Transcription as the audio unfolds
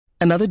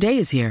Another day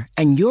is here,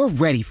 and you're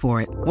ready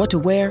for it. What to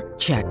wear?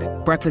 Check.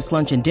 Breakfast,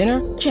 lunch, and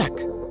dinner? Check.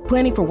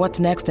 Planning for what's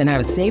next and how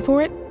to save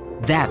for it?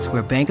 That's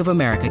where Bank of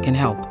America can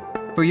help.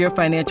 For your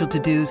financial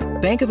to-dos,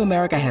 Bank of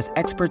America has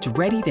experts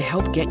ready to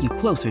help get you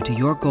closer to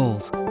your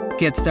goals.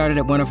 Get started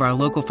at one of our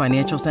local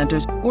financial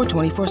centers or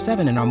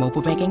 24/7 in our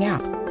mobile banking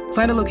app.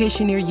 Find a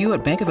location near you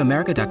at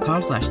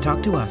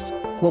bankofamerica.com/talktous.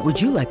 What would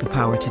you like the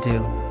power to do?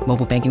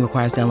 Mobile banking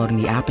requires downloading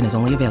the app and is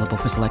only available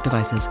for select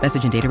devices.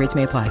 Message and data rates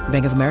may apply.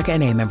 Bank of America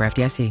N.A., member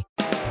FDIC.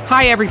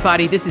 Hi,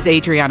 everybody. This is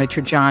Adriana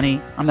Trajani.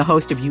 I'm the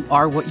host of You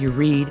Are What You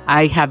Read.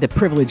 I have the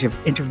privilege of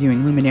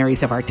interviewing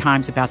luminaries of our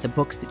times about the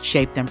books that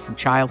shaped them from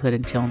childhood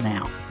until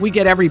now. We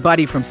get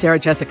everybody from Sarah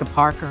Jessica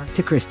Parker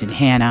to Kristen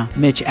Hanna,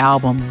 Mitch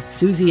Albom,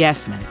 Susie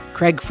Essman,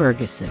 Craig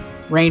Ferguson,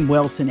 Rainn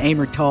Wilson,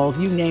 Amor Tolls,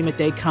 you name it,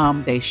 they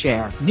come, they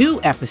share.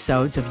 New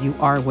episodes of You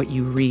Are What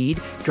You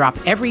Read drop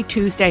every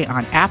Tuesday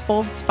on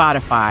Apple,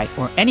 Spotify,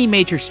 or any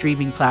major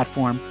streaming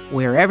platform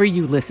wherever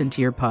you listen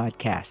to your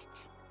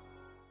podcasts.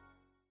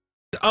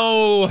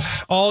 Oh,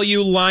 all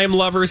you lime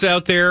lovers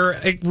out there,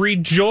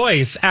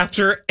 rejoice.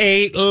 After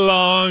 8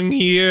 long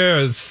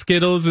years,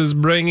 Skittles is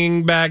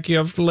bringing back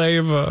your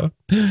flavor.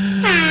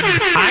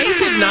 I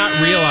did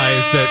not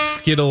realize that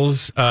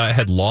Skittles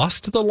had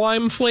lost the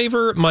lime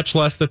flavor, much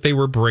less that they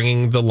were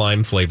bringing the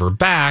lime flavor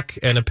back.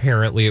 And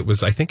apparently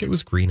I think it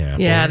was green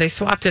apple. Yeah, they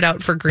swapped it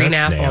out for green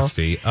That's apple.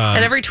 Nasty.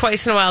 And every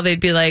twice in a while,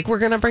 they'd be like, we're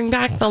going to bring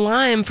back the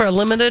lime for a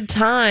limited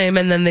time.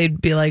 And then they'd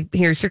be like,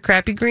 here's your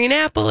crappy green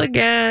apple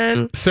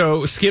again.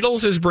 So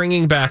Skittles is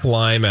bringing back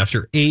lime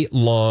after 8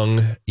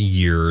 long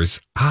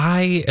years.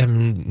 I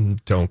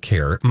don't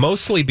care,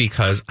 mostly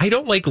because I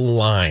don't like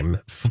lime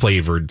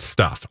flavored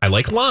stuff. I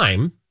like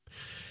lime.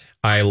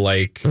 I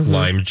like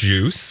lime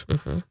juice.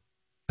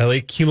 I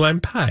like key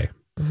lime pie.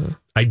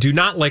 I do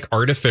not like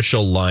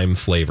artificial lime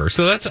flavor.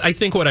 So that's, I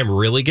think, what I'm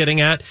really getting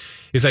at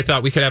is I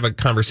thought we could have a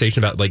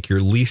conversation about like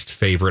your least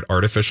favorite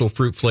artificial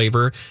fruit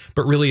flavor,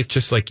 but really it's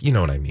just like, you know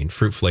what I mean?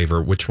 Fruit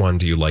flavor. Which one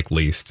do you like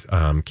least?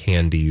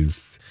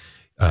 Candies,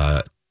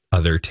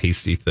 other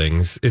tasty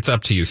things. It's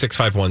up to you.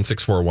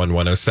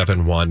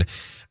 651-641-1071.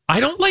 I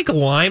don't like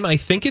lime. I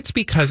think it's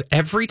because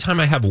every time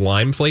I have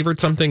lime flavored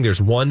something, there's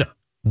one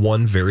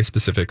very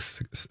specific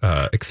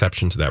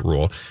exception to that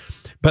rule.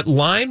 But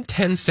lime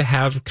tends to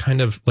have kind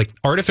of like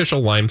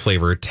artificial lime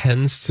flavor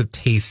tends to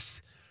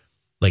taste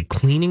like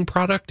cleaning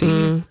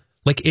product-y.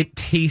 Like it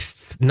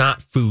tastes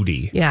not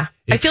foody. Yeah.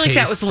 I feel like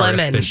that with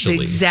lemon, the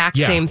exact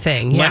same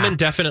thing. Yeah. Lemon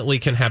definitely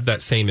can have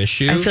that same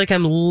issue. I feel like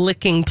I'm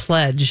licking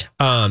Pledge.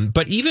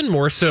 But even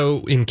more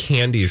so in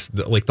candies,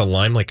 like the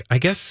lime, like I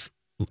guess...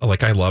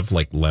 Like I love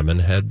like lemon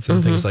heads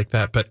and things like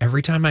that. But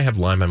every time I have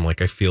lime, I'm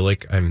like, I feel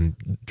like I'm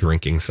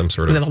drinking some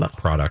sort of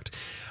product.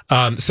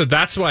 So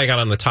that's why I got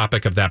on the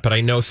topic of that. But I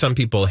know some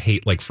people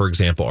hate, like, for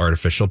example,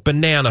 artificial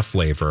banana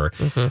flavor.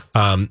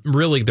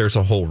 Really, there's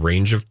a whole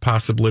range of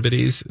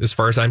possibilities as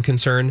far as I'm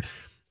concerned.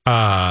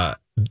 I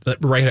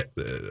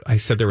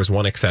said there was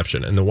one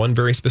exception. And the one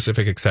very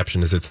specific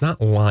exception is it's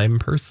not lime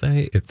per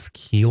se. It's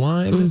key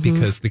lime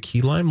because the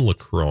key lime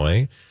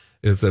LaCroix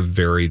is a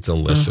very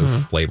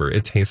delicious flavor.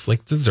 It tastes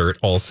like dessert.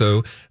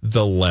 Also,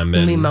 the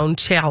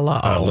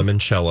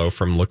limoncello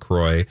from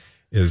LaCroix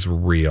is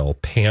real.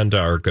 Panda,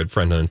 our good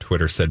friend on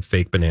Twitter, said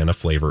fake banana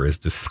flavor is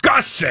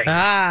disgusting. Big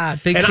and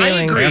feelings.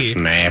 I agree. That's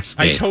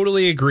nasty. I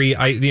totally agree.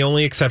 The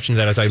only exception to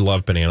that is I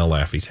love banana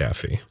Laffy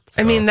Taffy.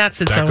 So I mean, that's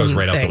its that own goes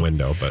right thing. out the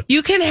window. But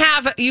you can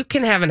have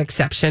an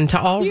exception to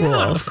all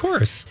rules. Of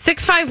course.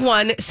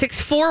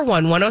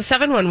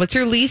 651-641-1071. What's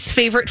your least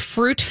favorite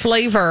fruit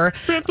flavor?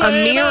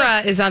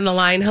 Amira is on the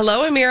line.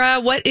 Hello,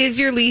 Amira. What is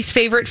your least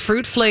favorite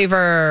fruit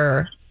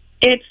flavor?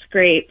 It's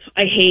grape.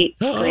 I hate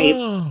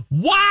grape.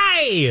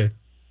 Why?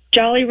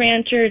 Jolly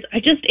Ranchers.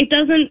 It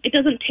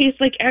doesn't taste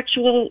like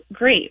actual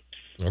grapes.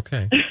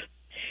 Okay.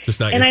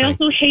 Just not And your I thing.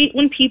 also hate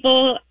when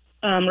people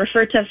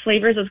refer to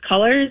flavors as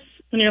colors.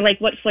 When you're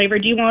like, what flavor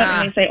do you want?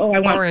 And they say, oh,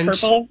 I want orange.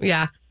 purple.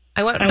 Yeah.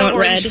 I want the want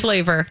orange red.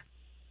 flavor.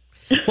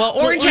 Well,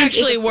 orange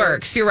actually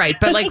works. You're right.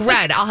 But like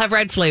red, I'll have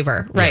red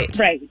flavor. Right.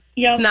 Right.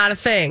 Yeah. It's not a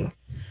thing.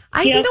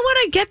 You know what?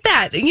 I get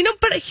that.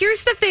 But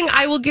here's the thing.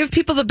 I will give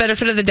people the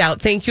benefit of the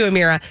doubt. Thank you,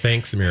 Amira.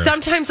 Thanks, Amira.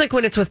 Sometimes, like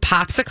when it's with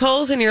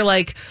popsicles and you're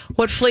like,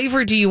 what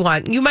flavor do you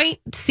want? You might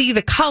see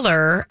the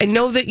color and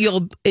know that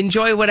you'll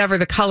enjoy whatever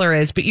the color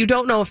is, but you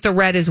don't know if the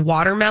red is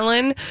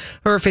watermelon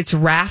or if it's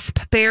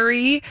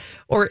raspberry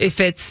or if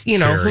it's,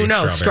 who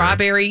knows,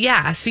 strawberry.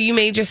 Yeah. So you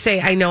may just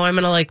say, I know I'm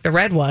going to like the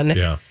red one.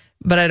 Yeah.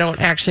 But I don't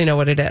actually know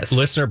what it is.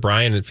 Listener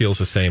Brian, it feels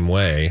the same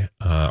way.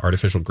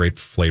 Artificial grape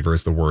flavor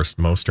is the worst.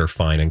 Most are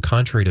fine. And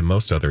contrary to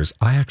most others,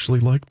 I actually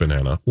like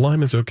banana.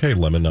 Lime is okay.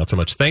 Lemon, not so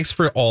much. Thanks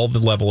for all the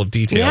level of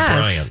detail,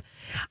 Brian.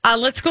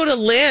 Let's go to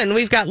Lynn.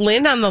 We've got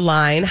Lynn on the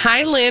line.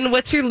 Hi, Lynn.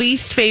 What's your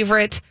least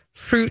favorite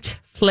fruit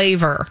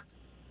flavor?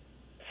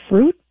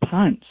 Fruit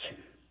punch.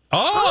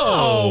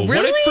 Oh,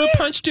 really? What did fruit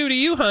punch do to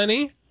you,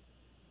 honey?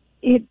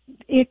 It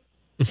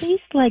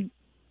tastes like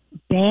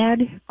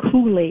bad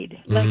Kool-Aid.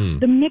 Like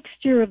the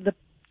mixture of the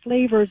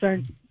flavors are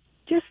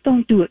just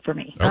don't do it for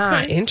me.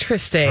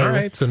 Interesting. All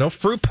right, so no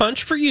fruit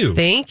punch for you.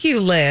 Thank you,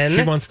 Lynn.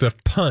 She wants to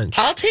punch.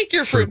 I'll take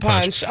your fruit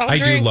punch. I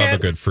do love a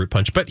good fruit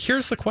punch, but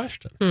here's the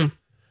question.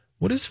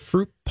 What is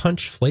fruit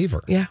punch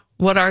flavor? Yeah.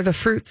 What are the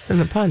fruits in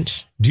the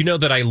punch? Do you know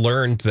that I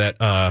learned that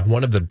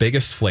one of the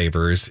biggest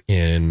flavors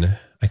in,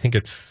 I think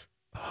it's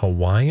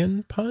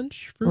Hawaiian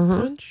punch, fruit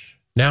punch?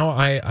 Now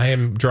I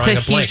am drawing a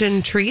blank.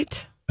 Tahitian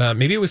treat?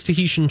 Maybe it was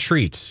Tahitian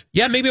treat.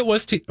 Yeah, maybe it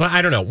was.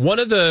 I don't know. One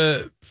of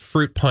the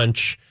fruit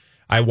punch,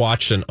 I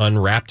watched an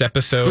Unwrapped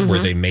episode where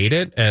they made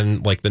it,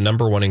 and like the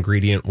number one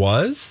ingredient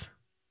was,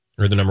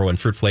 or the number one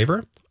fruit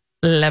flavor?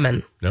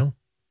 Lemon. No.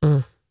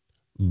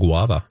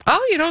 Guava.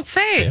 Oh, you don't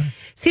say. Yeah.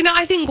 See, no,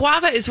 I think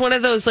guava is one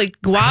of those like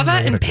guava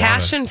and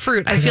passion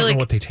fruit. I feel don't like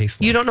know what they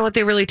taste like. You don't know what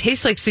they really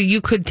taste like, so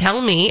you could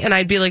tell me, and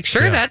I'd be like,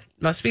 sure, that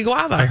must be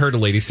guava. I heard a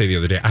lady say the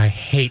other day, I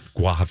hate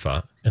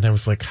guava. And I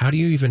was like, how do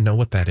you even know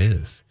what that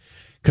is?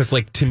 Because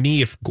like to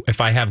me,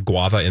 if I have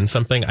guava in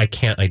something, I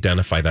can't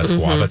identify that's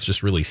guava. It's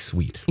just really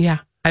sweet. Yeah,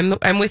 I'm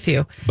with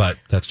you. But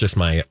that's just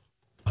my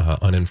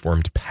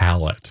uninformed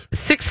palate.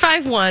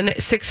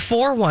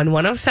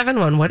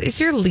 651-641-1071. What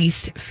is your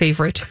least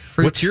favorite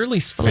fruit? What's your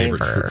least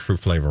favorite fruit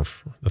flavor?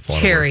 That's a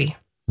lot cherry. Of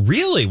words.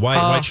 Really?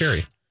 Why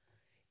cherry?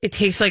 It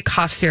tastes like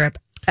cough syrup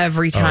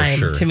every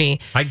time to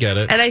me. I get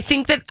it. And I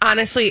think that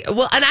honestly, and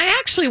I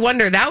actually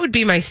wonder, that would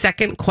be my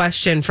second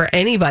question for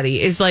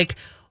anybody is like,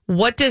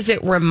 what does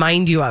it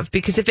remind you of?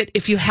 Because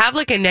if you have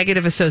like a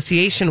negative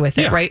association with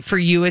it, right? For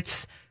you,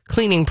 it's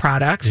cleaning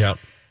products. Yep.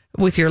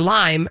 With your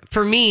lime,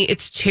 for me,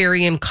 it's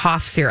cherry and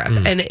cough syrup.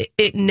 And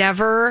it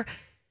never,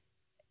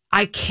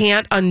 I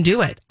can't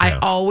undo it. I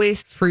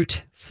always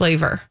fruit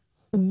flavor.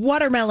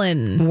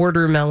 Watermelon.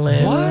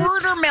 Why?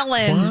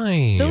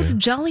 Those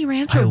Jolly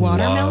Rancher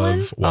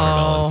watermelon. Love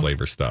watermelon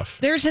flavor stuff.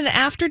 There's an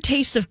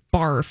aftertaste of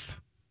barf.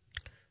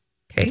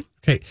 Okay.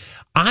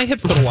 I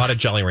have put a lot of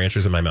Jolly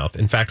Ranchers in my mouth.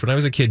 In fact, when I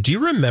was a kid, do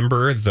you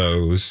remember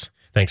those?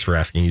 Thanks for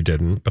asking. You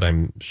didn't, but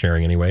I'm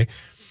sharing anyway.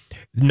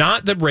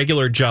 Not the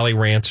regular Jolly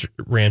Rancher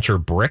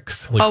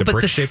bricks, like the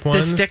brick-shaped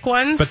ones. The stick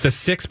ones? But the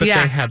sticks, they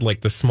had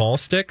like the small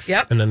sticks.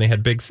 Yep. And then they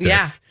had big sticks.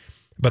 Yeah.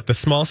 But the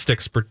small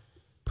sticks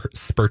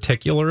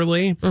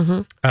particularly,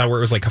 where it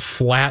was like a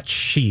flat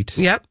sheet.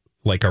 Yep.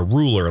 Like a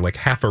ruler, like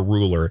half a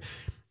ruler.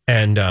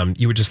 And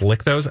you would just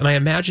lick those. And I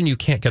imagine you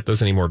can't get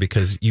those anymore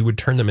because you would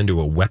turn them into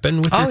a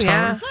weapon with your tongue.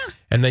 Yeah.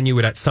 And then you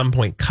would at some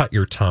point cut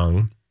your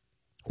tongue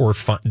or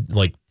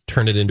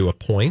turn it into a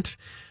point.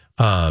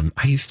 I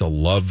used to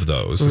love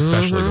those,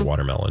 especially the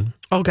watermelon.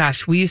 Oh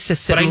gosh, we used to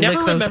sit and lick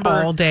those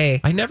all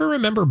day. I never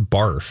remember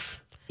barf.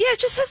 Yeah, it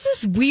just has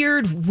this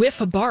weird whiff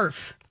of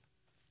barf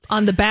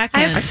on the back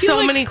I end. have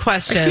so many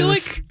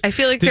questions. I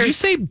feel like did you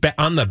say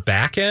on the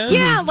back end?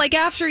 Yeah, like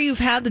after you've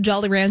had the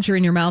Jolly Rancher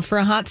in your mouth for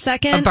a hot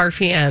second. A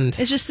barfy end.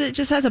 It just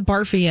has a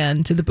barfy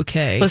end to the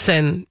bouquet.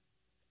 Listen,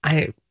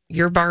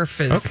 your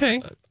barf is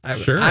okay.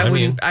 Sure.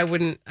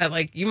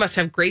 You must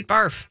have great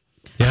barf.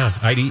 Yeah,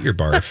 I'd eat your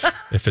barf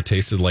if it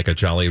tasted like a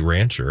Jolly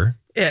Rancher.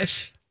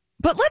 Ish.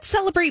 But let's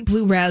celebrate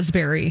blue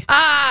raspberry.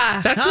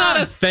 That's not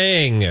a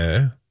thing.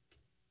 It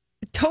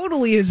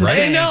totally is.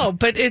 Right? I know,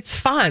 but it's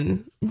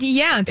fun.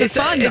 Yeah, it's a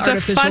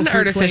fun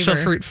artificial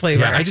fruit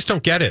flavor. Yeah, I just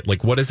don't get it.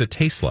 Like, what does it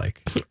taste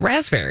like?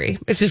 Raspberry.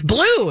 It's just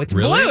blue. It's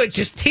really? blue. It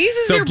just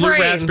teases so your blue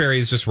brain. Raspberry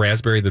is just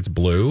raspberry that's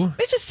blue?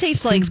 It just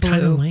tastes like blue.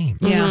 Kind of lame.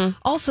 Yeah.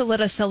 Also,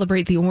 let us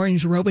celebrate the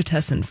orange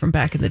Robitussin from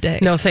back in the day.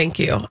 No, thank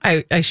you.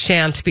 I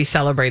shan't be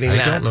celebrating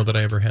that. I don't know that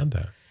I ever had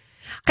that.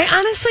 I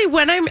honestly,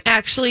 when I'm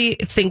actually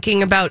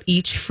thinking about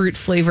each fruit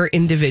flavor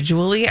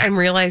individually, I'm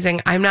realizing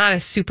I'm not a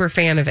super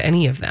fan of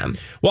any of them.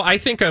 Well,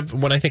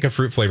 when I think of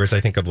fruit flavors, I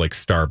think of like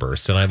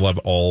Starburst, and I love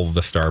all the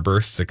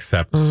Starbursts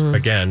except,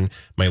 again,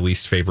 my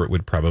least favorite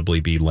would probably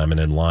be lemon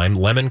and lime.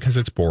 Lemon because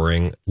it's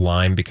boring,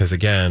 lime because,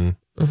 again,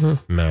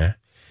 meh.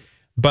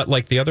 But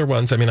like the other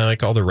ones, I mean, I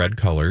like all the red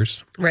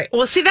colors. Right.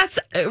 Well, see, that's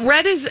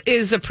red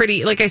is a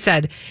pretty, like I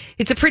said,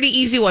 it's a pretty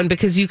easy one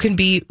because you can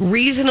be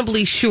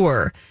reasonably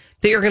sure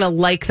that you're going to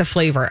like the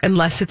flavor,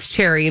 unless it's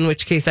cherry, in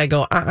which case I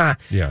go,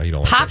 Yeah, you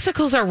don't like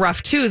Popsicles are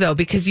rough too, though,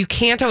 because you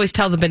can't always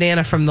tell the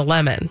banana from the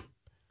lemon.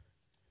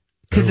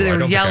 Because they're I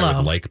don't yellow. think I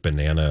would like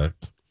banana.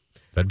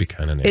 That'd be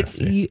kind of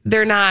nasty.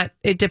 They're not,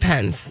 it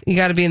depends. You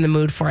got to be in the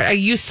mood for it. I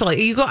used to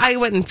I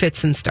went in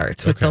fits and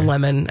starts with the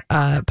lemon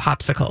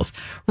popsicles.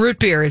 Root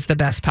beer is the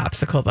best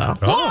popsicle, though.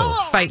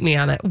 Oh. Fight me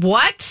on it.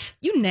 What?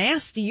 You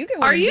nasty. You get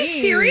one Are of you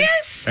these.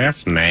 serious?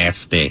 That's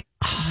nasty.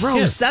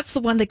 Gross. That's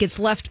the one that gets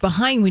left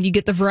behind when you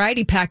get the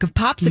variety pack of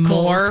popsicles.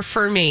 More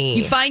for me.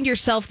 You find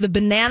yourself the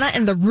banana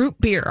and the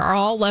root beer are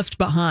all left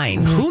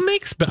behind. Who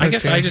makes, I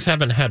guess I just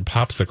haven't had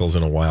popsicles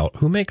in a while.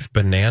 Who makes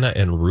banana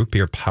and root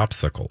beer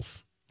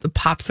popsicles? The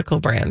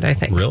popsicle brand, I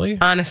think. Really?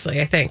 Honestly,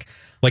 I think.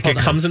 Like it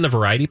comes in the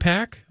variety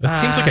pack? That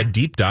seems like a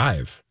deep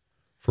dive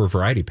for a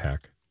variety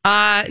pack.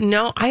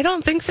 No, I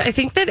don't think so. I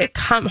think that it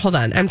hold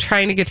on. I'm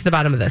trying to get to the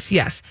bottom of this.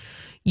 Yes.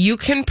 You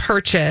can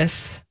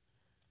purchase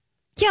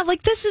Yeah,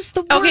 like this is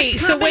the worst Okay,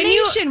 so when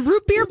you- combination.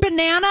 Root beer,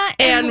 banana,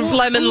 and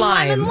lemon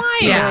lime. Lemon lime.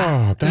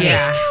 Yeah. Oh, that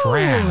is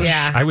trash.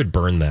 Yeah. I would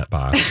burn that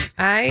box.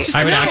 I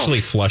would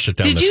actually flush it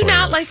down the Did you toilet.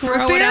 not like Throw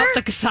root beer? it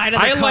out the side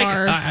of the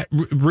car.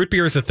 root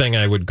beer is a thing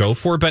I would go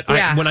for, but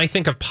Yeah. when I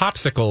think of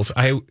popsicles,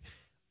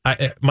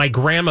 my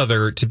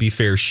grandmother, to be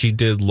fair, she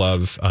did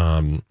love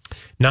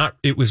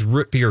it was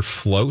root beer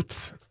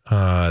floats.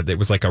 It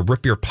was like a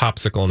root beer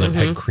popsicle and it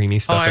had creamy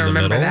stuff in the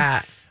middle. I remember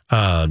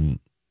that.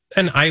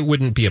 And I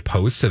wouldn't be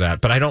opposed to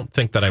that, but I don't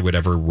think that I would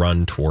ever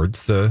run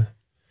towards the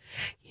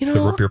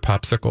root beer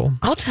popsicle.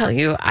 I'll tell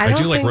you, I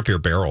do like root beer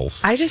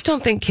barrels. I just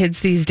don't think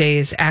kids these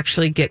days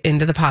actually get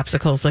into the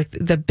popsicles. Like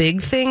the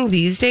big thing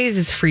these days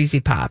is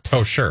Freezy Pops.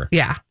 Oh, sure.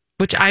 Yeah,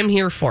 which I'm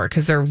here for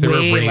because they're They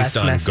way were raised less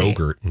on messy.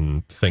 Go-Gurt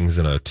and things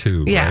in a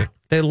tube, Yeah, right?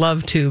 they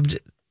love tubed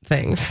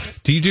things.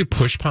 Do you do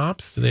push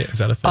pops? Is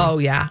that a thing? Oh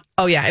yeah.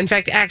 In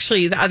fact,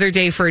 actually, the other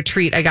day for a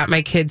treat, I got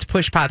my kids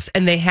Push Pops,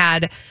 and they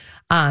had,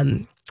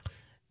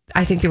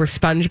 I think they were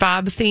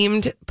SpongeBob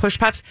themed Push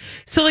Pops.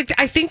 So, like,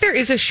 I think there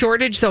is a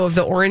shortage though of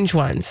the orange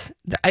ones.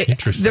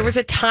 Interesting. There was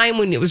a time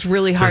when it was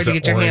really hard to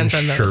get your hands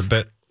on those.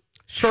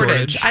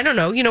 Shortage. I don't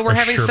know. We're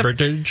having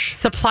shortage.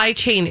 supply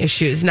chain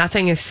issues.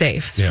 Nothing is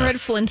safe. Yeah. Fred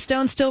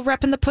Flintstone still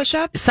repping the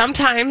push-ups?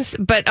 Sometimes,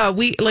 but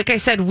we, like I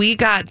said, we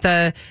got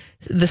the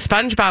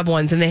SpongeBob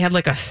ones, and they had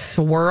like a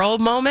swirl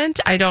moment.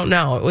 I don't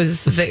know. It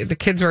was the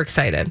kids were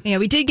excited. Yeah,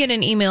 we did get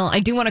an email. I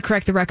do want to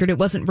correct the record. It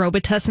wasn't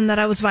Robitussin that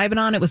I was vibing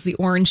on. It was the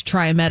orange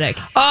Triametic.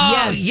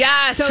 Oh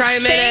yes, So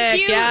Triametic.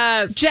 thank you,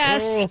 Yes,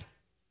 Jess. Oh,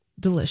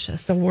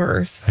 Delicious. the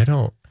worst.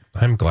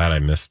 I'm glad I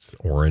missed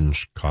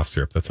orange cough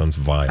syrup. That sounds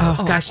vile.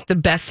 Oh gosh, the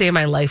best day of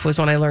my life was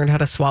when I learned how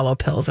to swallow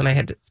pills, and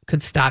I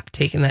could stop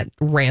taking that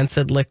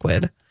rancid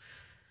liquid.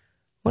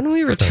 When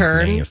we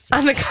return nasty.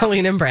 on the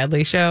Colleen and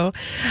Bradley show.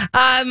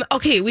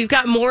 Okay, we've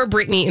got more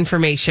Britney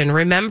information.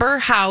 Remember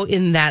how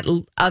in that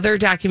other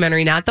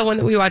documentary, not the one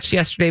that we watched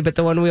yesterday, but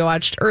the one we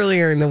watched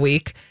earlier in the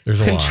week,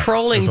 There's a lot.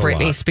 Controlling There's a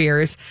Britney lot.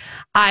 Spears,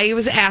 I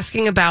was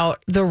asking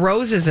about the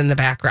roses in the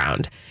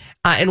background.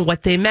 And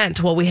what they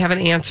meant. Well, we have an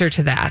answer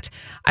to that.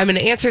 I'm going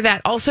to answer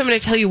that. Also, I'm going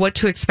to tell you what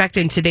to expect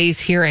in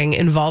today's hearing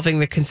involving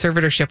the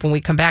conservatorship when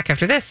we come back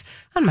after this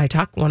on My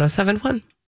Talk 107.1.